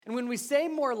And when we say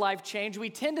more life change, we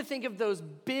tend to think of those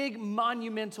big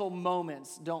monumental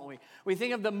moments, don't we? We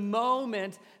think of the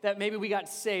moment that maybe we got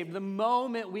saved, the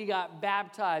moment we got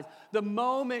baptized, the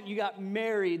moment you got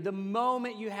married, the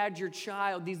moment you had your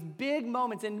child, these big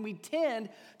moments. And we tend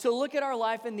to look at our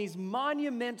life in these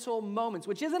monumental moments,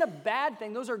 which isn't a bad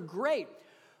thing. Those are great.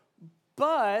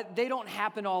 But they don't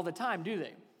happen all the time, do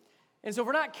they? And so if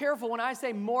we're not careful, when I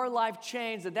say more life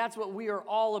change, that's what we are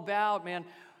all about, man,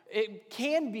 it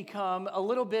can become a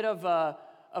little bit of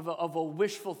a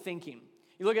wishful thinking.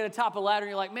 You look at the top of the ladder and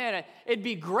you're like, man, it'd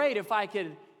be great if I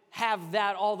could have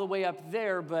that all the way up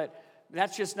there, but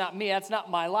that's just not me. That's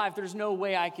not my life. There's no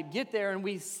way I could get there. And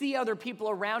we see other people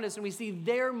around us and we see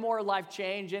their more life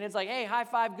change. And it's like, hey, high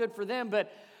five, good for them. But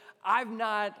I'm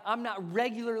not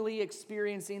regularly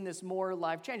experiencing this more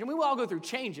life change. And we will all go through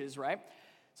changes, right?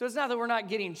 So it's not that we're not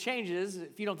getting changes.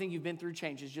 If you don't think you've been through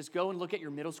changes, just go and look at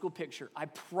your middle school picture. I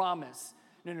promise.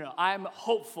 No. I'm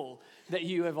hopeful that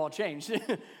you have all changed.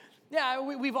 Yeah,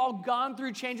 we've all gone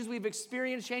through changes. We've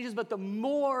experienced changes. But the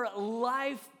more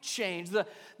life change,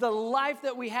 the life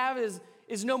that we have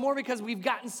is no more because we've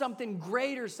gotten something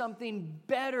greater, something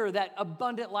better, that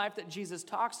abundant life that Jesus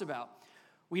talks about.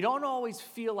 We don't always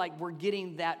feel like we're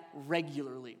getting that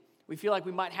regularly. We feel like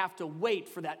we might have to wait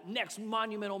for that next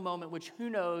monumental moment, which who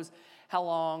knows how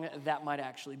long that might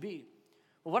actually be.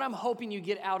 But what I'm hoping you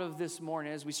get out of this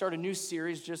morning is we start a new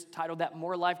series just titled that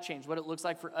More Life Change, what it looks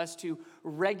like for us to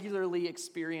regularly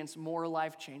experience more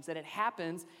life change, that it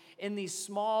happens in these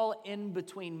small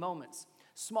in-between moments.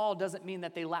 Small doesn't mean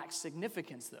that they lack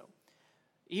significance, though.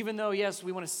 Even though, yes,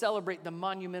 we want to celebrate the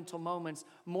monumental moments,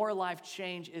 more life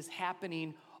change is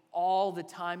happening all the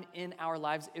time in our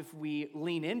lives if we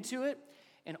lean into it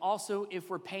and also if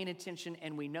we're paying attention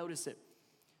and we notice it.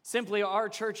 Simply, our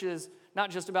church is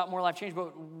not just about more life change,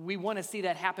 but we want to see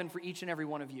that happen for each and every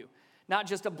one of you. Not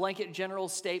just a blanket general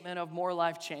statement of more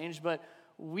life change, but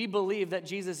we believe that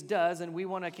Jesus does, and we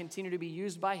want to continue to be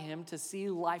used by him to see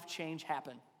life change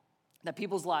happen, that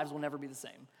people's lives will never be the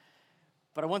same.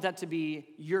 But I want that to be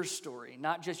your story,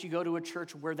 not just you go to a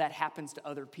church where that happens to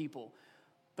other people,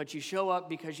 but you show up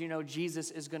because you know Jesus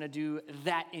is going to do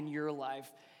that in your life.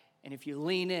 And if you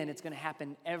lean in, it's going to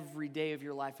happen every day of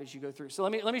your life as you go through. So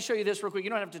let me show you this real quick. You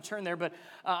don't have to turn there, but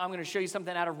I'm going to show you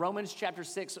something out of Romans chapter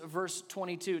 6, verse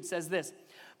 22. It says this,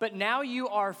 "But now you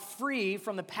are free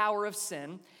from the power of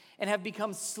sin and have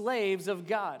become slaves of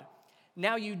God.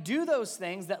 Now you do those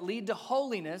things that lead to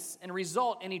holiness and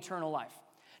result in eternal life."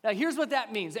 Now, here's what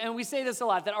that means, and we say this a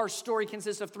lot, that our story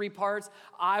consists of three parts.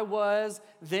 I was,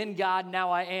 then God, now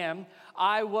I am.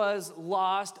 I was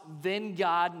lost, then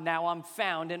God, now I'm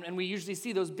found. And we usually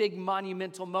see those big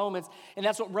monumental moments, and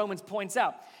that's what Romans points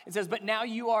out. It says, but now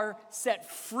you are set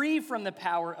free from the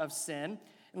power of sin.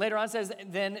 And later on it says,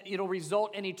 then it'll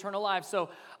result in eternal life. So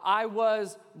I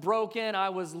was broken, I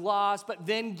was lost, but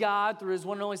then God, through his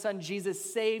one and only son,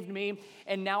 Jesus, saved me,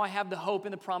 and now I have the hope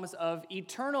and the promise of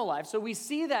eternal life. So we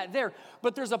see that there.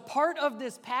 But there's a part of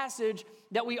this passage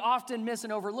that we often miss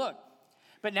and overlook.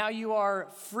 But now you are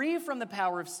free from the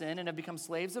power of sin and have become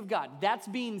slaves of God. That's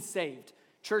being saved.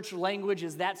 Church language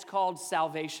is that's called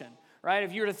salvation, right?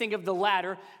 If you were to think of the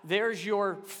ladder, there's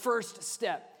your first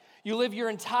step. You live your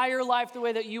entire life the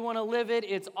way that you want to live it.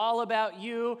 It's all about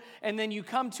you. And then you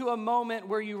come to a moment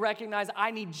where you recognize, I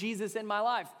need Jesus in my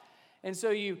life. And so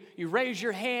you raise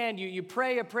your hand, you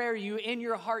pray a prayer, you in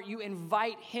your heart, you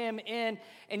invite him in,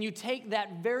 and you take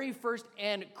that very first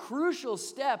and crucial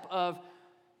step of,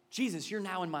 Jesus, you're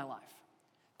now in my life.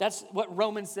 That's what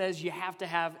Romans says you have to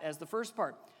have as the first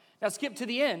part. Now skip to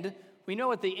the end. We know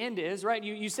what the end is, right?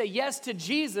 You say yes to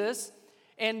Jesus,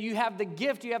 and you have the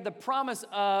gift, you have the promise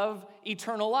of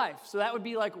eternal life. So that would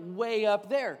be like way up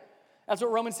there. That's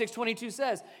what Romans 6:22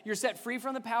 says. You're set free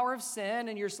from the power of sin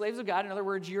and you're slaves of God. In other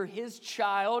words, you're his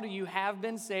child, you have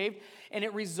been saved, and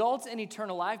it results in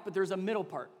eternal life, but there's a middle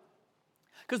part.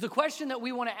 Because the question that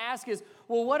we want to ask is,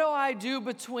 well, what do I do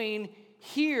between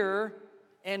here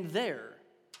and there?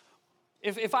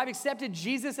 If I've accepted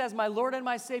Jesus as my Lord and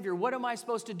my Savior, what am I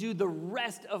supposed to do the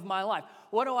rest of my life?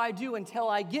 What do I do until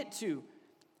I get to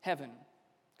heaven?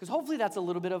 Because hopefully that's a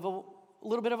little bit of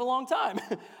a long time.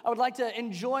 I would like to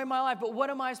enjoy my life, but what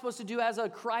am I supposed to do as a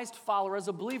Christ follower, as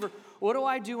a believer? What do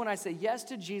I do when I say yes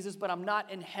to Jesus, but I'm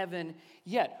not in heaven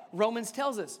yet? Romans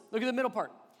tells us, look at the middle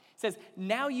part. It says,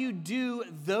 now you do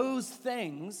those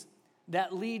things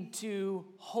that lead to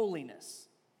holiness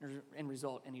and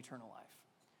result in eternal life.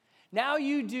 Now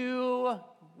you do,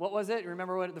 what was it?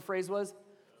 Remember what the phrase was?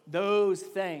 Those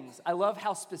things. I love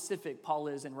how specific Paul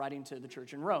is in writing to the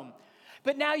church in Rome.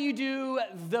 But now you do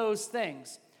those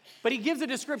things. But he gives a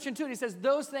description to it. He says,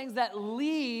 those things that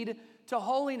lead to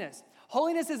holiness.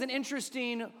 Holiness is an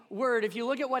interesting word. If you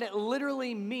look at what it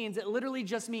literally means, it literally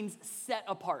just means set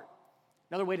apart.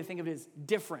 Another way to think of it is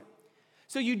different.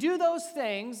 So you do those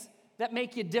things that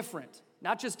make you different.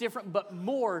 Not just different, but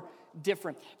more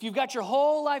different. If you've got your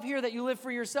whole life here that you live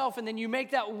for yourself, and then you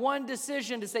make that one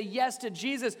decision to say yes to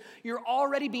Jesus, you're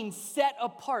already being set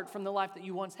apart from the life that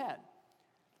you once had.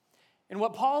 And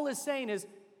what Paul is saying is,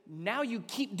 now you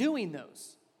keep doing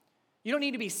those. You don't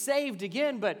need to be saved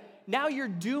again, but now you're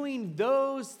doing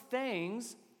those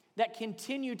things that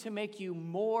continue to make you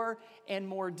more and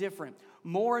more different,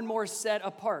 more and more set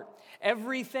apart.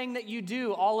 Everything that you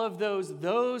do, all of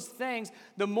those things,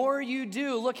 the more you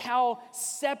do, look how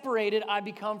separated I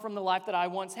become from the life that I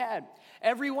once had.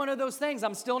 Every one of those things,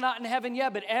 I'm still not in heaven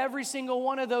yet, but every single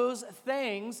one of those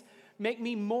things make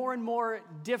me more and more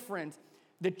different.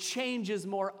 The change is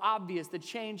more obvious. The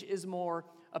change is more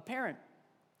apparent.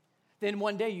 Then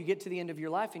one day you get to the end of your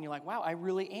life and you're like, wow, I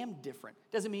really am different.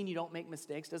 Doesn't mean you don't make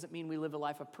mistakes. Doesn't mean we live a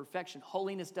life of perfection.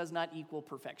 Holiness does not equal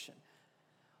perfection.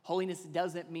 Holiness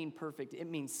doesn't mean perfect. It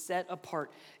means set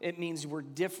apart. It means we're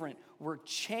different. We're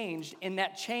changed. And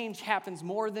that change happens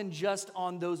more than just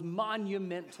on those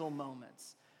monumental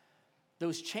moments.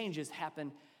 Those changes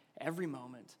happen every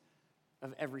moment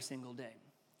of every single day.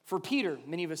 For Peter,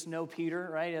 many of us know Peter,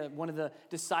 right? One of the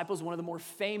disciples, one of the more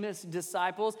famous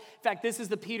disciples. In fact, this is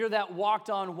the Peter that walked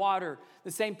on water.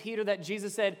 The same Peter that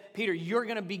Jesus said, Peter, you're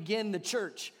going to begin the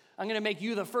church. I'm going to make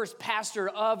you the first pastor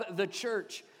of the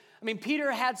church. I mean,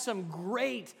 Peter had some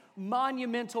great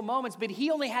monumental moments, but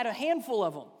he only had a handful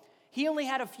of them. He only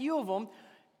had a few of them.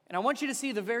 And I want you to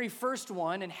see the very first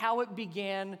one and how it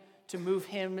began to move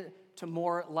him to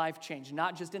more life change,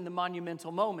 not just in the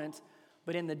monumental moment,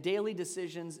 but in the daily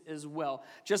decisions as well.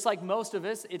 Just like most of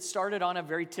us, it started on a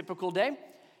very typical day.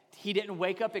 He didn't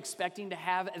wake up expecting to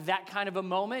have that kind of a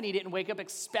moment. He didn't wake up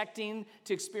expecting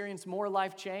to experience more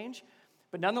life change.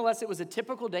 But nonetheless, it was a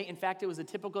typical day. In fact, it was a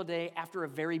typical day after a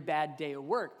very bad day of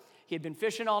work. He had been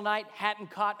fishing all night, hadn't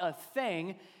caught a thing,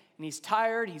 and he's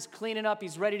tired, he's cleaning up,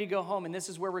 he's ready to go home. And this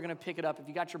is where we're going to pick it up. If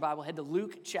you got your Bible, head to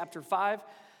Luke chapter 5.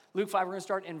 Luke 5, we're going to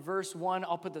start in verse 1.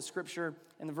 I'll put the scripture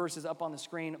and the verses up on the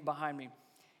screen behind me.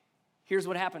 Here's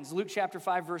what happens. Luke chapter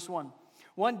 5, verse 1.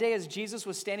 One day as Jesus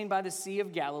was standing by the Sea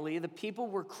of Galilee, the people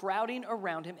were crowding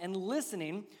around him and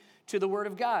listening to the word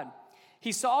of God.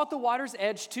 He saw at the water's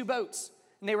edge 2 boats,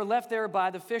 and they were left there by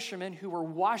the fishermen who were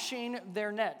washing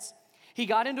their nets. He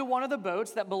got into one of the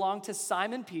boats that belonged to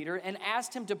Simon Peter and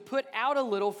asked him to put out a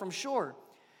little from shore.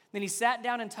 Then he sat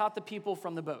down and taught the people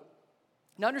from the boat.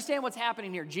 Now understand what's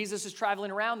happening here. Jesus is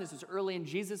traveling around. This is early in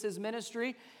Jesus'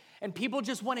 ministry. And people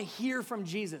just want to hear from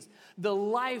Jesus. The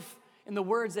life and the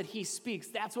words that he speaks,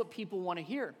 that's what people want to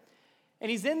hear. And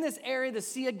he's in this area, the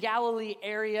Sea of Galilee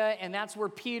area, and that's where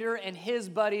Peter and his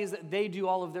buddies, they do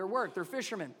all of their work. They're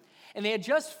fishermen. And they had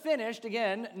just finished,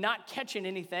 again, not catching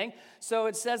anything. So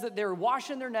it says that they're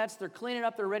washing their nets, they're cleaning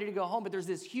up, they're ready to go home. But there's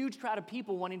this huge crowd of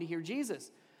people wanting to hear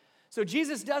Jesus. So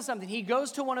Jesus does something. He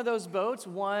goes to one of those boats,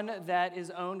 one that is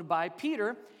owned by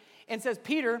Peter, and says,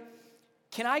 Peter,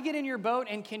 can I get in your boat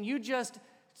and can you just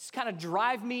kind of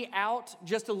drive me out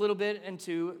just a little bit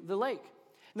into the lake?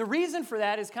 And the reason for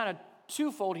that is kind of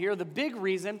twofold here. The big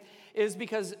reason is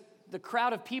because the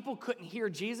crowd of people couldn't hear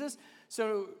Jesus,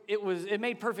 so it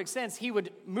made perfect sense. He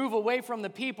would move away from the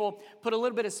people, put a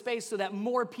little bit of space so that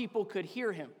more people could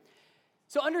hear him.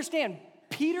 So understand,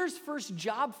 Peter's first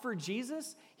job for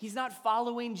Jesus, he's not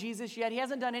following Jesus yet. He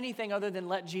hasn't done anything other than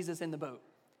let Jesus in the boat.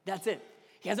 That's it.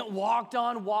 He hasn't walked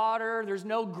on water. There's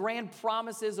no grand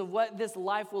promises of what this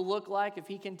life will look like if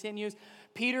he continues.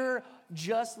 Peter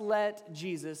just let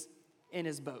Jesus in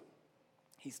his boat.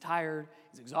 He's tired.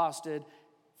 He's exhausted.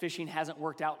 Fishing hasn't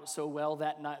worked out so well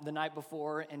the night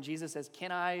before. And Jesus says,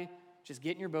 can I just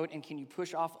get in your boat and can you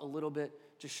push off a little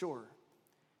bit to shore?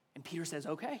 And Peter says,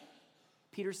 okay.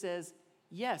 Peter says,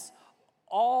 yes.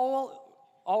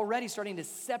 Already starting to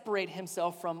separate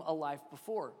himself from a life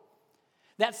before.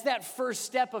 That's that first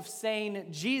step of saying,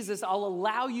 Jesus, I'll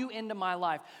allow you into my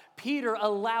life. Peter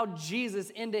allowed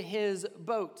Jesus into his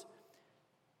boat.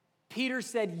 Peter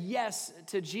said yes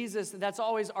to Jesus. That's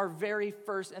always our very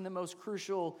first and the most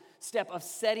crucial step of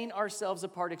setting ourselves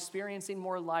apart. Experiencing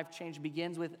more life change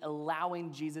begins with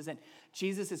allowing Jesus in.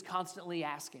 Jesus is constantly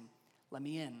asking, let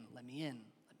me in, let me in,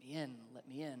 let me in, let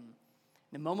me in.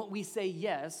 The moment we say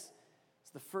yes,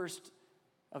 it's the first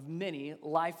of many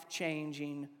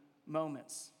life-changing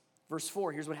moments. Verse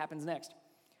 4, here's what happens next.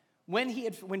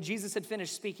 When Jesus had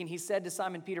finished speaking, he said to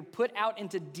Simon Peter, put out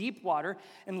into deep water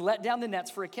and let down the nets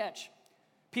for a catch.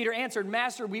 Peter answered,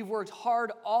 Master, we've worked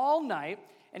hard all night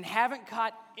and haven't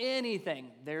caught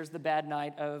anything. There's the bad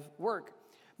night of work.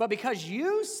 But because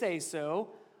you say so,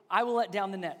 I will let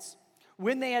down the nets."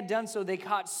 When they had done so, they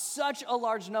caught such a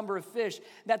large number of fish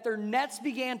that their nets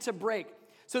began to break.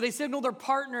 So they signaled their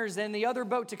partners in the other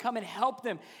boat to come and help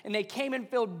them. And they came and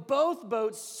filled both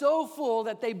boats so full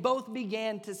that they both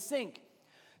began to sink.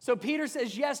 So Peter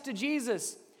says yes to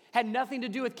Jesus. Had nothing to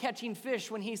do with catching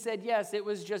fish when he said yes. It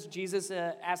was just Jesus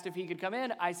asked if he could come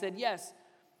in. I said yes.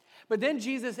 But then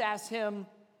Jesus asked him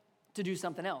to do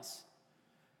something else.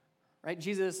 Right?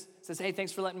 Jesus says, "Hey,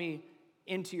 thanks for letting me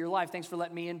into your life. Thanks for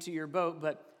letting me into your boat.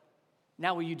 But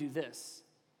now will you do this?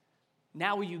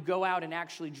 Now will you go out and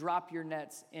actually drop your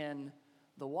nets in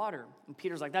the water?" And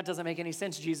Peter's like, "That doesn't make any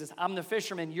sense, Jesus. I'm the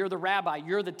fisherman. You're the rabbi.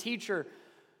 You're the teacher.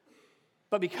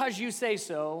 But because you say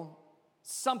so,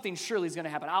 something surely is going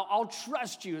to happen. I'll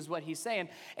trust you," is what he's saying.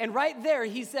 And right there,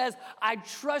 he says, "I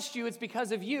trust you. It's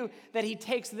because of you," that he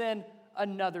takes then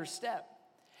another step.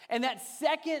 And that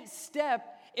second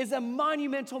step is a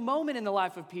monumental moment in the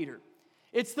life of Peter.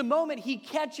 It's the moment he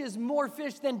catches more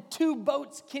fish than 2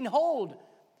 boats can hold.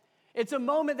 It's a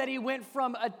moment that he went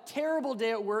from a terrible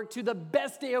day at work to the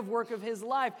best day of work of his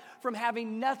life, from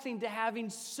having nothing to having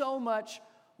so much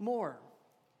more.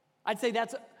 I'd say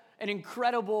that's an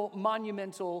incredible,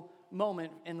 monumental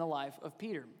moment in the life of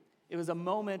Peter. It was a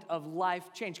moment of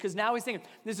life change, because now he's thinking,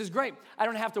 this is great. I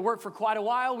don't have to work for quite a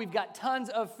while. We've got tons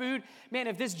of food. Man,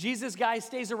 if this Jesus guy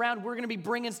stays around, we're going to be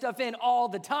bringing stuff in all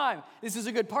the time. This is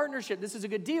a good partnership. This is a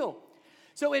good deal.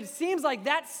 So it seems like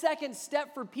that second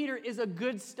step for Peter is a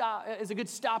good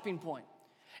stopping point.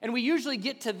 And we usually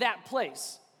get to that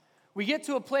place. We get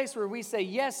to a place where we say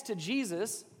yes to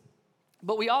Jesus,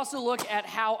 but we also look at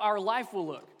how our life will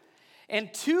look.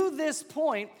 And to this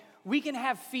point, we can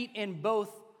have feet in both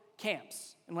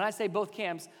camps. And when I say both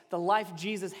camps, the life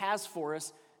Jesus has for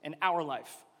us and our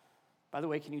life. By the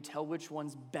way, can you tell which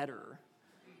one's better?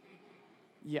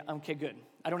 Yeah, okay, good.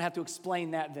 I don't have to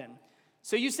explain that then.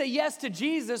 So you say yes to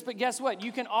Jesus, but guess what?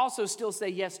 You can also still say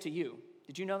yes to you.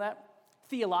 Did you know that?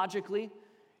 Theologically,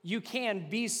 you can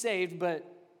be saved, but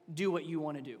do what you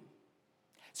want to do.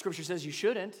 Scripture says you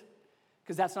shouldn't,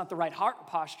 because that's not the right heart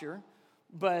posture.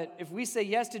 But if we say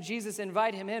yes to Jesus,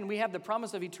 invite him in, we have the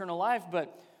promise of eternal life,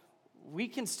 but we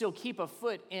can still keep a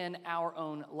foot in our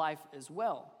own life as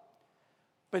well.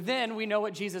 But then we know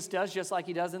what Jesus does, just like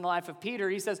he does in the life of Peter.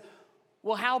 He says,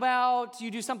 well, how about you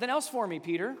do something else for me,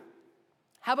 Peter?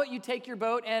 How about you take your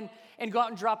boat and go out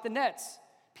and drop the nets?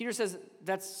 Peter says,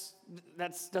 that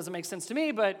doesn't make sense to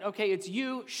me, but okay, it's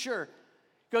you, sure.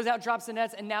 Goes out, drops the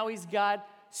nets, and now he's got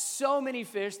so many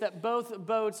fish that both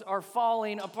boats are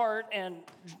falling apart and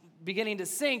beginning to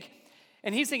sink.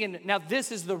 And he's thinking, now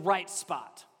this is the right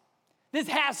spot. This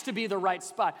has to be the right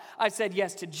spot. I said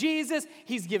yes to Jesus.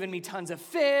 He's given me tons of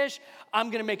fish. I'm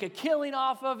going to make a killing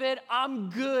off of it. I'm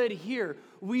good here.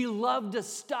 We love to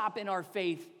stop in our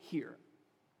faith here,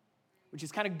 which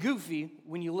is kind of goofy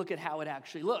when you look at how it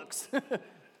actually looks.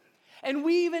 And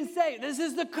we even say, this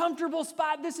is the comfortable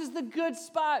spot. This is the good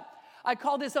spot. I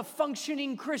call this a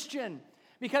functioning Christian,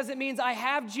 because it means I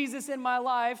have Jesus in my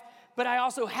life, but I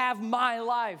also have my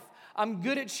life. I'm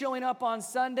good at showing up on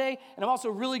Sunday, and I'm also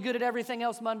really good at everything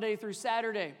else Monday through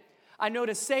Saturday. I know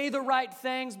to say the right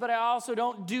things, but I also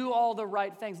don't do all the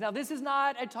right things. Now, this is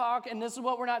not a talk, and this is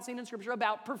what we're not seeing in Scripture,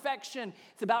 about perfection.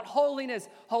 It's about holiness.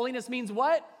 Holiness means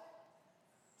what?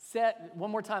 Set, one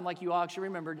more time like you all actually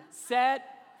remembered. Set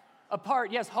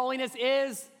apart. Yes, holiness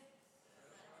is...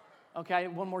 Okay,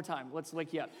 one more time. Let's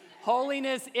wake you up.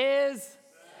 Holiness is...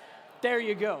 There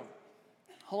you go.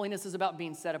 Holiness is about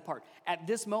being set apart. At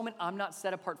this moment, I'm not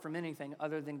set apart from anything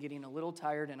other than getting a little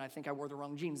tired, and I think I wore the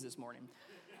wrong jeans this morning.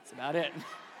 That's about it.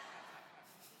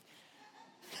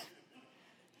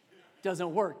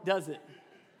 Doesn't work, does it?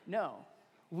 No.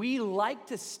 We like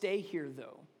to stay here,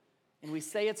 though, and we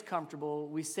say it's comfortable.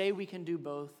 We say we can do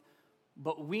both,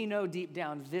 but we know deep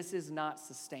down this is not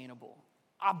sustainable,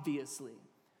 obviously.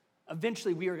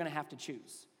 Eventually, we are going to have to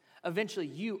choose. Eventually,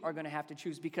 you are going to have to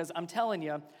choose, because I'm telling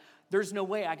you, there's no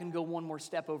way I can go one more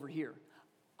step over here.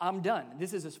 I'm done.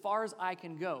 This is as far as I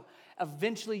can go.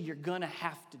 Eventually, you're going to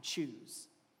have to choose.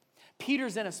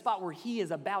 Peter's in a spot where he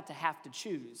is about to have to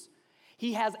choose.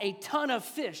 He has a ton of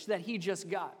fish that he just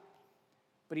got,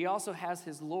 but he also has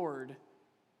his Lord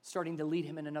starting to lead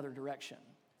him in another direction.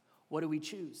 What do we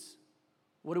choose?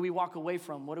 What do we walk away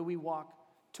from? What do we walk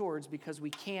towards? Because we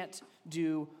can't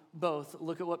do both.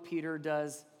 Look at what Peter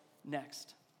does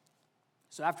next.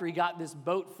 So after he got this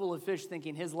boat full of fish,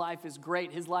 thinking his life is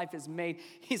great, his life is made,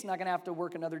 he's not going to have to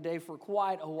work another day for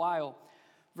quite a while.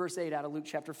 Verse 8 out of Luke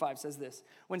chapter 5 says this.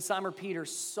 When Simon Peter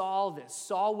saw this,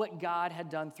 saw what God had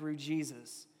done through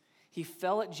Jesus, he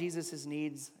fell at Jesus'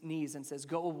 knees and says,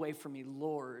 "Go away from me,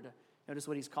 Lord." Notice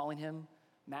what he's calling him,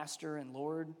 Master and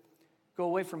Lord. "Go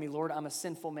away from me, Lord, I'm a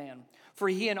sinful man." For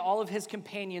he and all of his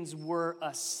companions were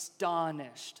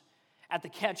astonished at the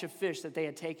catch of fish that they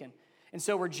had taken. And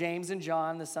so were James and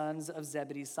John, the sons of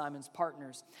Zebedee, Simon's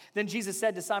partners. Then Jesus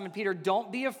said to Simon Peter,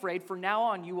 "Don't be afraid, for now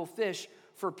on you will fish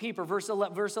for people." Verse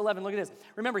 11, look at this.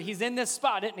 Remember, he's in this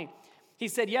spot, isn't he? He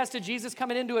said yes to Jesus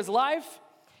coming into his life.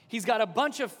 He's got a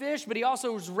bunch of fish, but he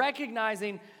also was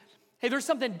recognizing, hey, there's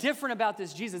something different about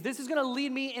this Jesus. This is going to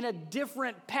lead me in a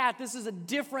different path. This is a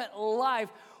different life.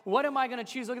 What am I going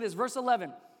to choose? Look at this, verse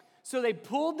 11. So they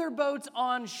pulled their boats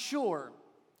on shore,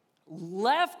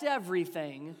 left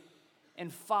everything,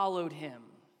 and followed him.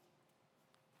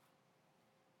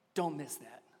 Don't miss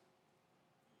that.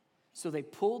 So they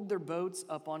pulled their boats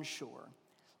up on shore,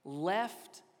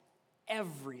 left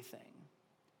everything,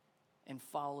 and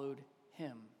followed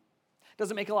him.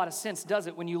 Doesn't make a lot of sense, does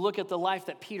it, when you look at the life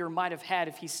that Peter might have had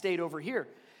if he stayed over here?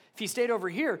 If he stayed over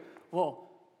here, well,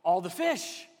 all the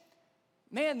fish.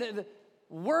 Man, the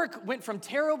work went from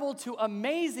terrible to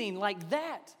amazing like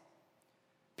that.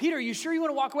 Peter, you sure you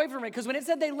want to walk away from it? Because when it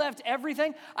said they left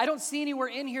everything, I don't see anywhere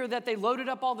in here that they loaded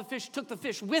up all the fish, took the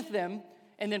fish with them,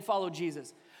 and then followed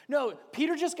Jesus. No,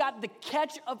 Peter just got the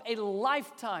catch of a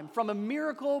lifetime from a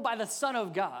miracle by the Son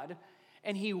of God,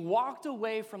 and he walked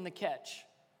away from the catch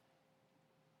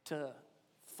to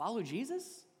follow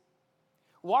Jesus?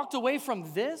 Walked away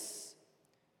from this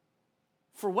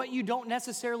for what you don't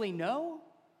necessarily know?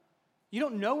 You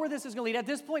don't know where this is going to lead. At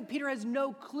this point, Peter has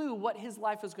no clue what his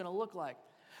life is going to look like.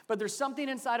 But there's something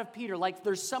inside of Peter, like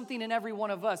there's something in every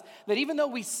one of us, that even though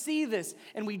we see this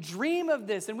and we dream of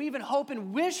this and we even hope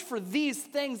and wish for these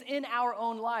things in our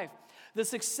own life, the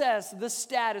success, the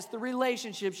status, the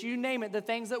relationships, you name it, the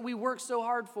things that we work so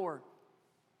hard for,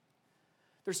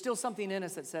 there's still something in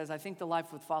us that says, I think the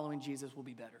life with following Jesus will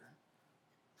be better.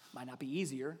 Might not be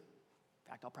easier.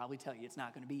 In fact, I'll probably tell you it's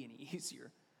not going to be any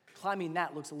easier. Climbing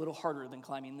that looks a little harder than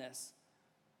climbing this.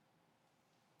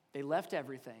 They left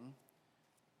everything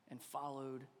and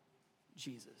followed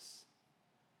Jesus.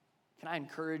 Can I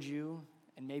encourage you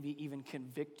and maybe even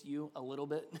convict you a little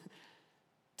bit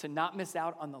to not miss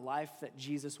out on the life that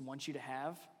Jesus wants you to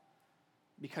have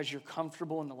because you're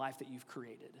comfortable in the life that you've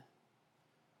created?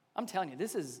 I'm telling you,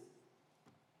 this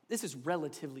is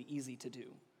relatively easy to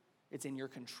do. It's in your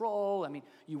control. I mean,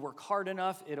 you work hard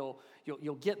enough,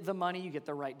 you'll get the money, you get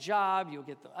the right job,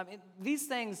 these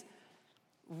things,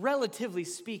 relatively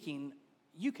speaking,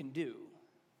 you can do.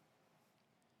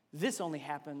 This only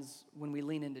happens when we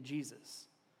lean into Jesus.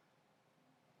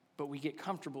 But we get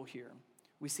comfortable here.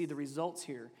 We see the results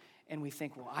here, and we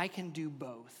think, well, I can do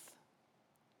both.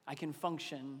 I can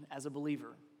function as a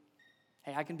believer.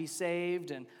 Hey, I can be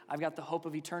saved, and I've got the hope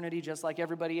of eternity just like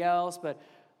everybody else, but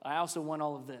I also want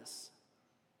all of this.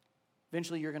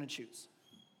 Eventually, you're going to choose.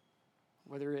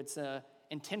 Whether it's an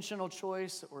intentional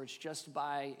choice or it's just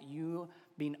by you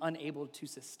being unable to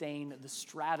sustain the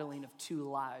straddling of two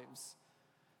lives.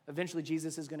 Eventually,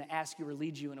 Jesus is going to ask you or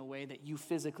lead you in a way that you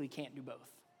physically can't do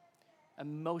both.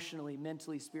 Emotionally,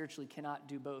 mentally, spiritually cannot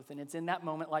do both. And it's in that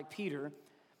moment, like Peter,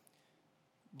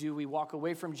 do we walk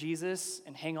away from Jesus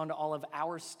and hang on to all of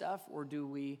our stuff, or do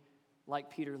we,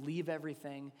 like Peter, leave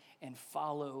everything and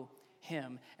follow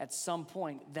him? At some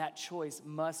point, that choice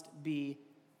must be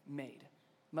made.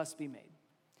 Must be made.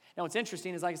 Now, what's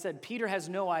interesting is, like I said, Peter has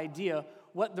no idea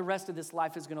what the rest of this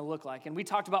life is going to look like. And we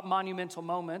talked about monumental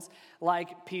moments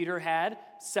like Peter had,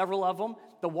 several of them,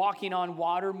 the walking on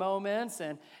water moments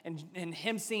and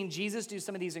him seeing Jesus do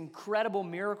some of these incredible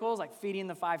miracles like feeding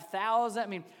the 5,000. I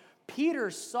mean, Peter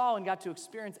saw and got to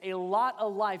experience a lot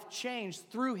of life change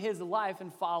through his life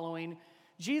and following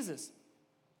Jesus.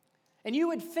 And you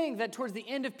would think that towards the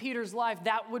end of Peter's life,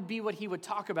 that would be what he would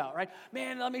talk about, right?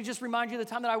 Man, let me just remind you of the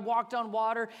time that I walked on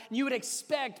water. And you would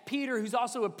expect Peter, who's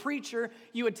also a preacher,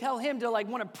 you would tell him to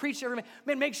want to preach to everybody.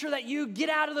 Man, make sure that you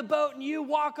get out of the boat and you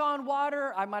walk on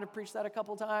water. I might have preached that a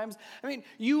couple times. I mean,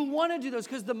 you want to do those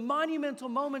because the monumental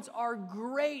moments are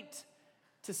great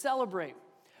to celebrate.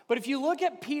 But if you look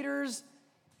at Peter's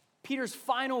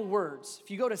final words, if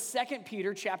you go to 2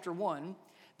 Peter chapter 1,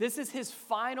 this is his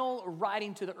final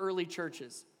writing to the early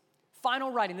churches.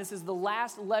 Final writing. This is the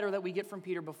last letter that we get from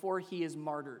Peter before he is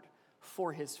martyred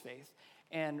for his faith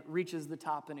and reaches the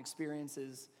top and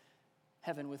experiences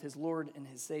heaven with his Lord and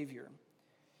his Savior.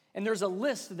 And there's a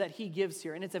list that he gives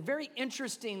here, and it's a very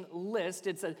interesting list.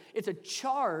 It's a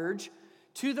charge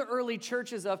to the early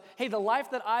churches of, hey, the life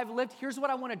that I've lived, here's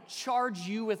what I want to charge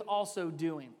you with also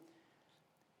doing.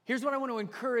 Here's what I want to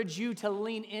encourage you to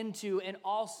lean into and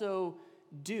also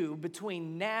do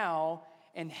between now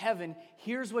and heaven.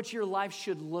 Here's what your life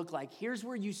should look like. Here's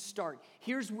where you start.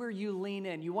 Here's where you lean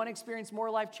in. You want to experience more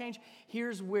life change?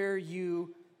 Here's where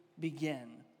you begin.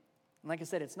 And like I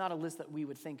said, it's not a list that we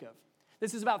would think of.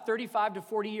 This is about 35 to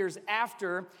 40 years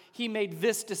after he made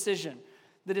this decision.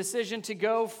 The decision to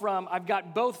go from I've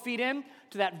got both feet in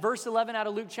to that verse 11 out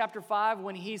of Luke chapter 5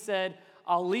 when he said,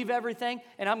 I'll leave everything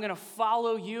and I'm going to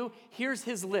follow you. Here's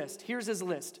his list.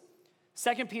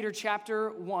 2 Peter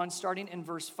chapter 1, starting in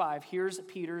verse 5. Here's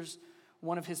Peter's,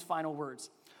 one of his final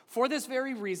words. For this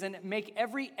very reason, make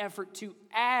every effort to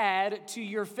add to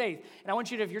your faith. And I want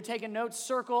you to, if you're taking notes,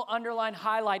 circle, underline,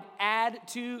 highlight, add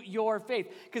to your faith.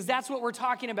 Because that's what we're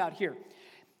talking about here.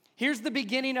 Here's the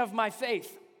beginning of my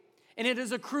faith. And it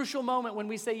is a crucial moment when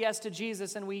we say yes to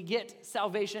Jesus and we get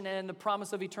salvation and the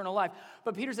promise of eternal life.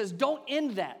 But Peter says, don't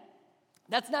end that.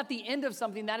 That's not the end of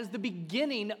something. That is the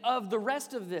beginning of the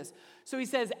rest of this. So he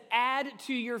says, add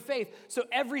to your faith. So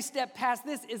every step past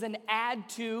this is an add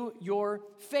to your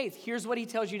faith. Here's what he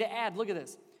tells you to add. Look at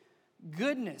this.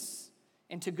 Goodness,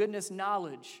 and to goodness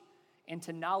knowledge, and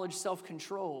to knowledge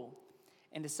self-control,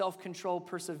 and to self-control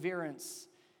perseverance,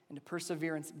 and to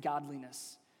perseverance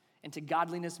godliness, and to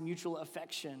godliness mutual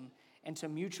affection, and to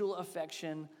mutual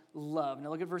affection love.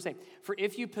 Now look at verse 8. For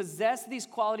if you possess these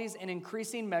qualities in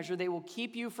increasing measure, they will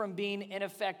keep you from being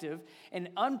ineffective and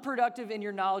unproductive in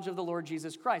your knowledge of the Lord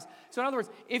Jesus Christ. So in other words,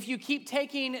 if you keep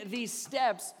taking these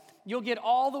steps, you'll get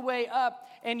all the way up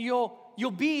and you'll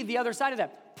be the other side of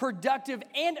that, productive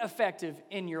and effective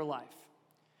in your life.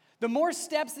 The more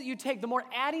steps that you take, the more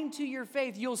adding to your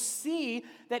faith, you'll see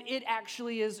that it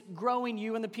actually is growing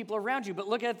you and the people around you. But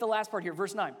look at the last part here,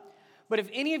 verse 9. But if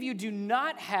any of you do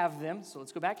not have them, so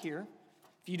let's go back here.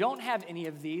 If you don't have any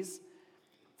of these,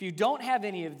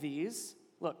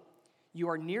 look, you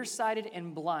are nearsighted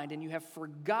and blind, and you have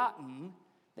forgotten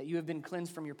that you have been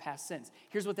cleansed from your past sins.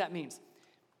 Here's what that means.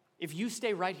 If you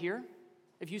stay right here,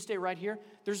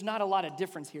 there's not a lot of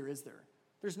difference here, is there?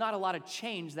 There's not a lot of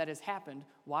change that has happened.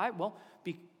 Why? Well,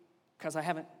 because I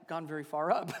haven't gone very far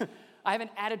up. I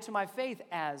haven't added to my faith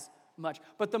as much.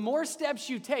 But the more steps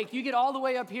you take, you get all the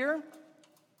way up here.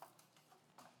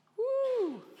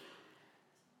 Woo!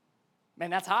 Man,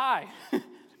 that's high.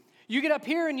 You get up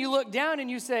here and you look down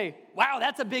and you say, wow,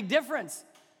 that's a big difference.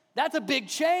 That's a big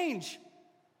change.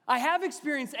 I have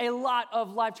experienced a lot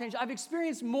of life change. I've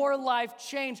experienced more life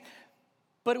change,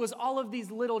 but it was all of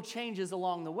these little changes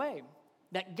along the way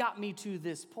that got me to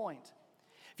this point.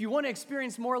 If you want to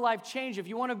experience more life change, if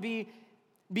you want to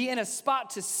be in a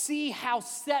spot to see how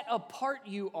set apart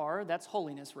you are, that's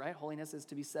holiness, right? Holiness is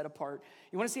to be set apart.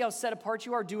 You want to see how set apart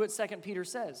you are? Do what 2 Peter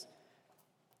says.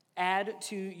 Add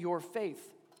to your faith.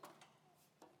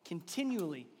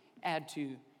 Continually add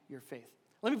to your faith.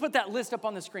 Let me put that list up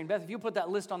on the screen. Beth, if you put that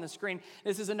list on the screen,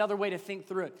 this is another way to think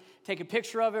through it. Take a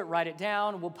picture of it, write it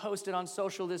down. We'll post it on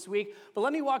social this week. But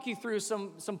let me walk you through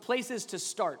some places to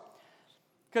start.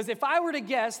 Because if I were to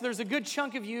guess, there's a good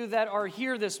chunk of you that are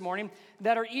here this morning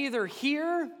that are either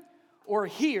here or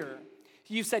here.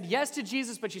 You said yes to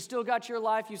Jesus, but you still got your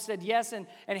life. You said yes, and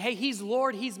hey, he's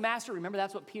Lord, he's Master. Remember,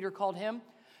 that's what Peter called him?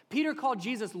 Peter called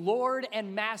Jesus Lord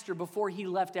and Master before he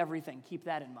left everything. Keep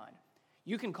that in mind.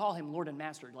 You can call him Lord and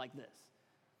Master like this.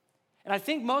 And I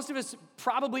think most of us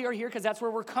probably are here because that's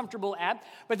where we're comfortable at.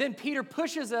 But then Peter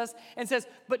pushes us and says,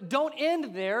 but don't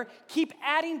end there. Keep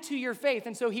adding to your faith.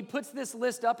 And so he puts this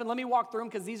list up, and let me walk through them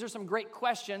because these are some great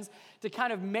questions to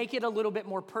kind of make it a little bit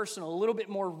more personal, a little bit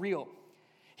more real.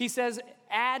 He says,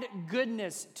 add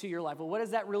goodness to your life. Well, what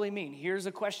does that really mean? Here's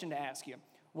a question to ask you.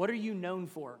 What are you known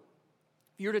for?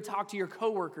 If you were to talk to your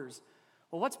coworkers,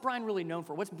 well, what's Brian really known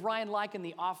for? What's Brian like in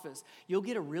the office? You'll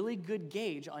get a really good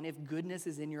gauge on if goodness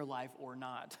is in your life or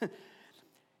not.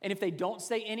 And if they don't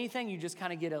say anything, you just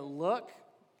kind of get a look.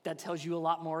 That tells you a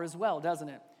lot more as well, doesn't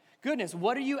it? Goodness,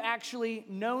 what are you actually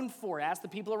known for? Ask the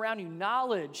people around you.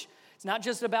 Knowledge. It's not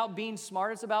just about being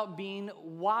smart, it's about being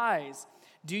wise.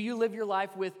 Do you live your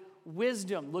life with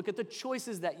wisdom? Look at the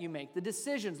choices that you make, the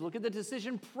decisions. Look at the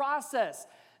decision process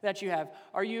that you have.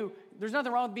 There's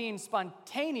nothing wrong with being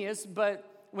spontaneous,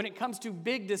 but when it comes to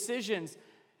big decisions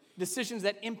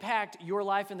that impact your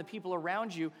life and the people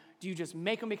around you, do you just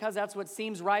make them because that's what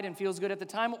seems right and feels good at the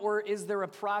time? Or is there a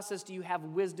process? Do you have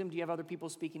wisdom? Do you have other people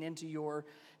speaking into your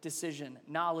decision?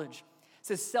 Knowledge. It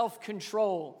says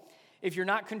self-control. If you're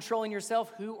not controlling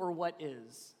yourself, who or what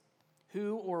is?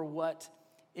 Who or what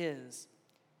is?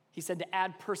 He said to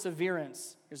add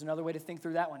perseverance. Here's another way to think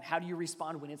through that one. How do you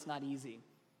respond when it's not easy?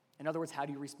 In other words, how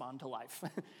do you respond to life?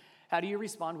 How do you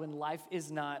respond when life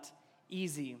is not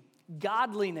easy?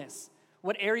 Godliness.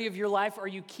 What area of your life are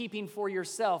you keeping for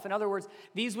yourself? In other words,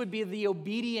 these would be the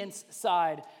obedience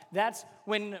side. That's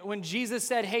when Jesus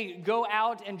said, hey, go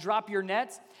out and drop your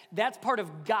nets. That's part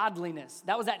of godliness.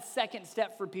 That was that second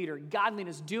step for Peter,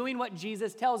 godliness, doing what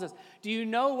Jesus tells us. Do you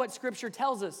know what Scripture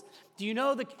tells us? Do you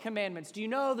know the commandments? Do you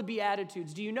know the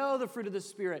Beatitudes? Do you know the fruit of the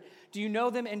Spirit? Do you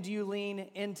know them and do you lean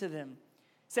into them?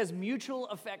 It says mutual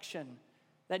affection.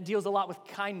 That deals a lot with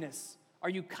kindness. Are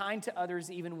you kind to others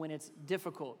even when it's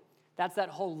difficult? That's that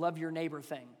whole love your neighbor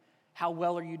thing. How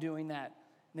well are you doing that?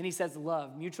 And then he says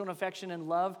love. Mutual affection and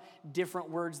love, different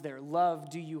words there. Love,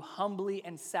 do you humbly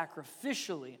and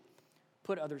sacrificially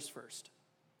put others first?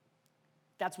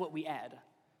 That's what we add.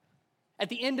 At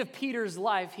the end of Peter's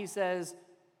life, he says,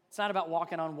 it's not about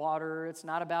walking on water. It's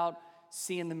not about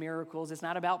seeing the miracles. It's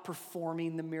not about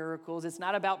performing the miracles. It's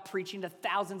not about preaching to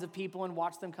thousands of people and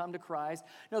watch them come to Christ.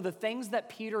 No, the things that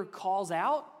Peter calls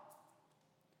out,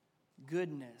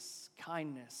 goodness,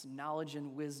 kindness, knowledge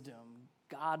and wisdom,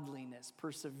 godliness,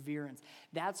 perseverance.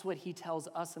 That's what he tells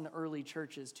us in the early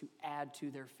churches to add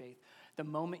to their faith. The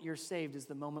moment you're saved is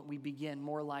the moment we begin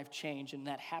more life change, and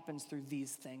that happens through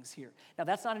these things here. Now,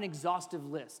 that's not an exhaustive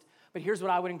list, but here's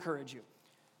what I would encourage you,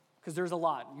 because there's a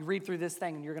lot. You read through this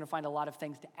thing, and you're going to find a lot of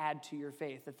things to add to your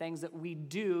faith, the things that we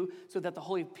do so that the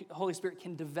Holy Spirit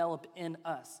can develop in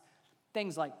us,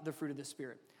 things like the fruit of the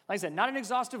Spirit. Like I said, not an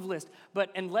exhaustive list, but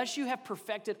unless you have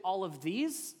perfected all of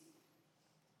these,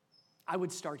 I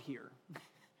would start here.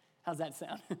 How's that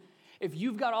sound? If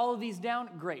you've got all of these down,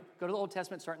 great. Go to the Old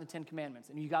Testament, start in the 10 Commandments.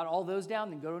 And you got all those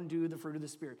down, then go and do the fruit of the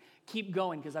Spirit. Keep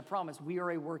going, because I promise we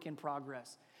are a work in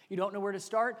progress. You don't know where to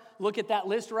start? Look at that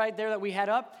list right there that we had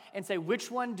up and say,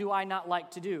 which one do I not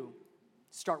like to do?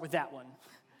 Start with that one.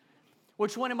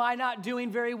 Which one am I not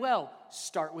doing very well?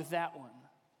 Start with that one.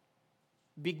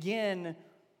 Begin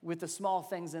with the small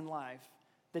things in life,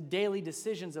 the daily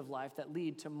decisions of life that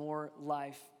lead to more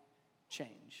life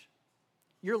change.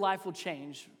 Your life will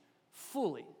change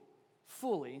fully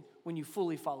when you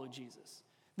fully follow Jesus.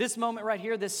 This moment right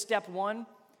here, this step one,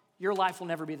 your life will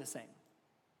never be the same.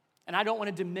 And I don't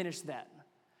want to diminish that.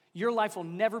 Your life will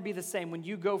never be the same when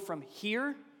you go from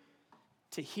here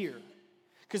to here.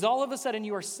 Because all of a sudden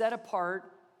you are set apart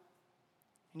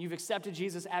and you've accepted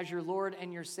Jesus as your Lord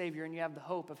and your Savior, and you have the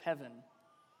hope of heaven.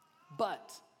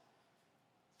 But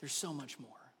there's so much more.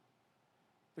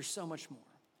 There's so much more.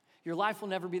 Your life will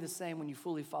never be the same when you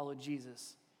fully follow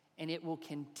Jesus, and it will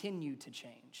continue to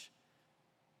change.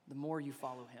 The more you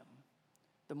follow him,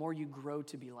 the more you grow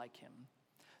to be like him,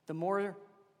 the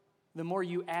more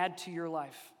you add to your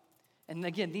life. And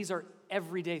again, these are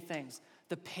everyday things.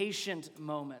 The patient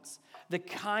moments, the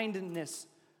kindness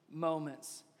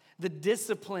moments, the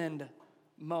disciplined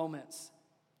moments,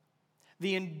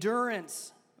 the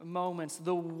endurance moments,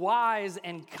 the wise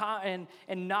and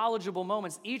knowledgeable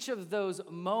moments. Each of those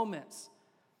moments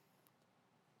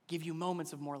give you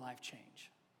moments of more life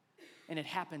change. And it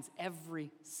happens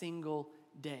every single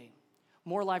day.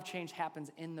 More life change happens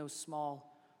in those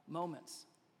small moments.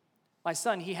 My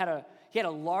son, he had a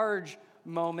large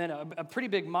moment, a pretty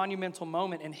big monumental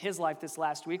moment in his life this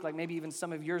last week, like maybe even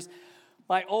some of yours.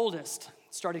 My oldest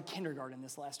started kindergarten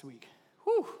this last week.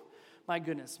 Whew, my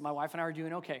goodness, my wife and I are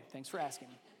doing okay. Thanks for asking.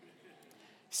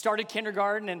 Started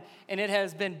kindergarten, and it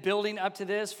has been building up to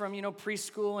this from,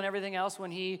 preschool and everything else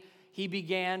when he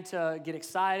began to get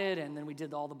excited, and then we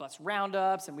did all the bus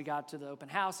roundups, and we got to the open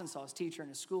house and saw his teacher and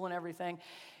his school and everything.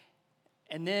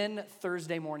 And then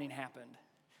Thursday morning happened,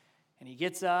 and he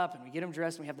gets up, and we get him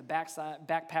dressed, and we have the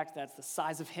backpack that's the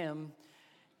size of him,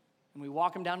 and we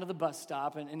walk him down to the bus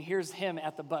stop, and here's him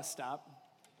at the bus stop.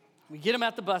 We get him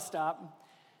at the bus stop,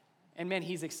 and man,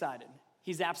 he's excited.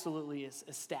 He's absolutely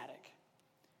ecstatic.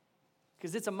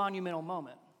 Because it's a monumental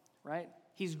moment, right?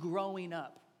 He's growing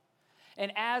up.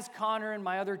 And as Connor and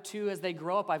my other two, as they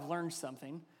grow up, I've learned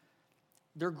something.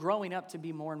 They're growing up to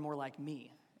be more and more like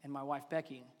me and my wife,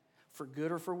 Becky. For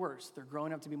good or for worse, they're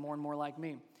growing up to be more and more like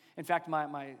me. In fact,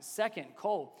 my second,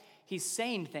 Cole, he's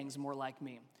saying things more like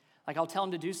me. Like I'll tell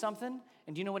him to do something,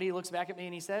 and do you know what he looks back at me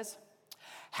and he says?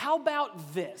 How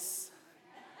about this?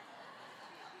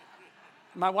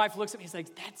 My wife looks at me, he's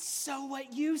like, that's so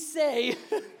what you say.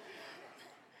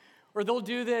 Or they'll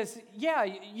do this, yeah,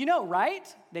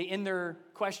 right? They end their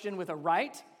question with a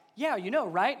right. Yeah,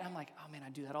 right? And I'm like, oh man, I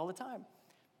do that all the time.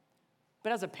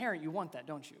 But as a parent, you want that,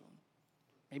 don't you?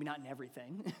 Maybe not in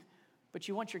everything, but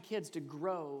you want your kids to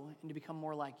grow and to become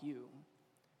more like you.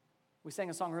 We sang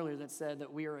a song earlier that said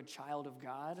that we are a child of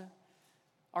God.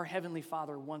 Our Heavenly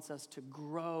Father wants us to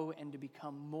grow and to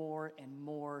become more and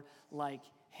more like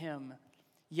him.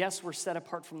 Yes, we're set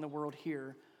apart from the world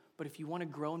here, but if you want to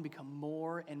grow and become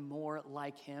more and more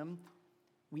like him,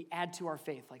 we add to our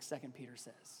faith, like 2 Peter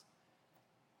says,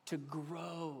 to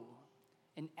grow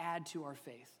and add to our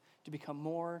faith, to become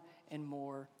more and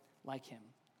more like him.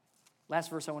 Last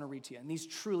verse I want to read to you, and these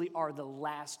truly are the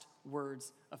last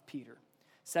words of Peter.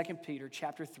 2 Peter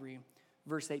chapter 3,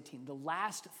 verse 18, the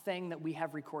last thing that we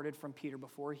have recorded from Peter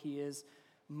before he is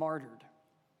martyred.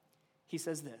 He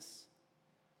says this,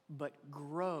 but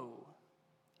grow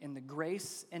in the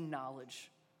grace and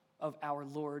knowledge of our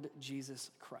Lord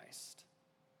Jesus Christ.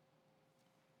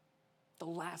 The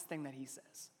last thing that he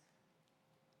says.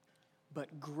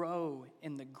 But grow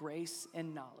in the grace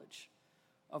and knowledge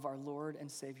of our Lord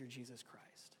and Savior Jesus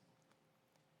Christ.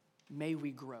 May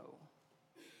we grow.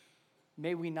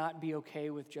 May we not be okay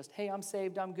with just, hey, I'm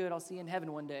saved, I'm good, I'll see you in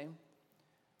heaven one day.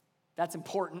 That's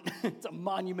important. It's a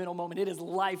monumental moment. It is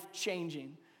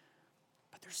life-changing.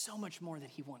 But there's so much more that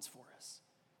he wants for us.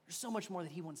 There's so much more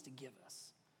that he wants to give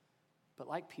us. But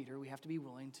like Peter, we have to be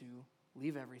willing to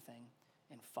leave everything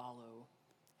and follow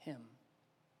him.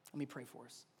 Let me pray for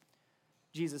us.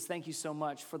 Jesus, thank you so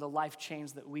much for the life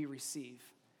change that we receive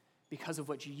because of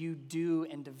what you do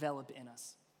and develop in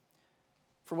us.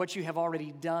 For what you have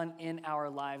already done in our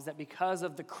lives, that because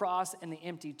of the cross and the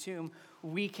empty tomb,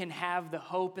 we can have the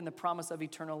hope and the promise of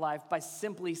eternal life by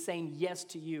simply saying yes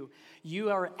to you.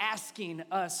 You are asking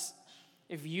us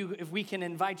if we can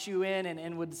invite you in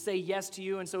and would say yes to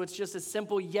you, and so it's just a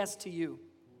simple yes to you.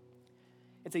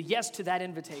 It's a yes to that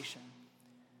invitation.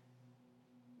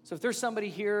 So if there's somebody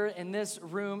here in this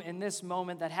room, in this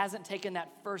moment, that hasn't taken that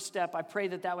first step, I pray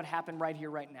that that would happen right here,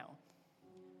 right now.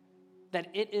 That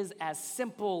it is as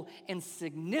simple and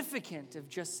significant of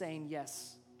just saying,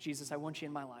 yes, Jesus, I want you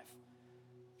in my life.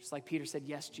 Just like Peter said,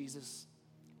 yes, Jesus,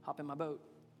 hop in my boat.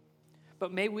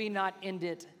 But may we not end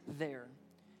it there.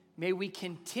 May we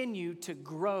continue to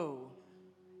grow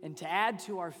and to add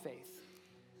to our faith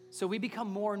so we become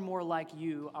more and more like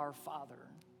you, our Father.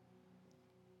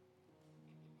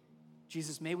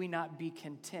 Jesus, may we not be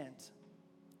content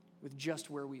with just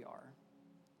where we are.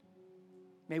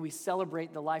 May we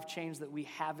celebrate the life change that we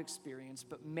have experienced,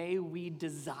 but may we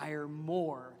desire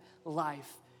more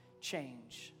life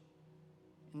change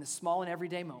in the small and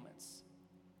everyday moments.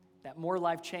 That more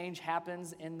life change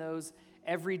happens in those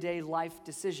everyday life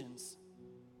decisions.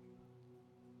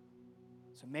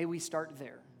 So may we start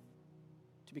there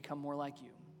to become more like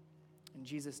you. In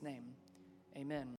Jesus' name, amen.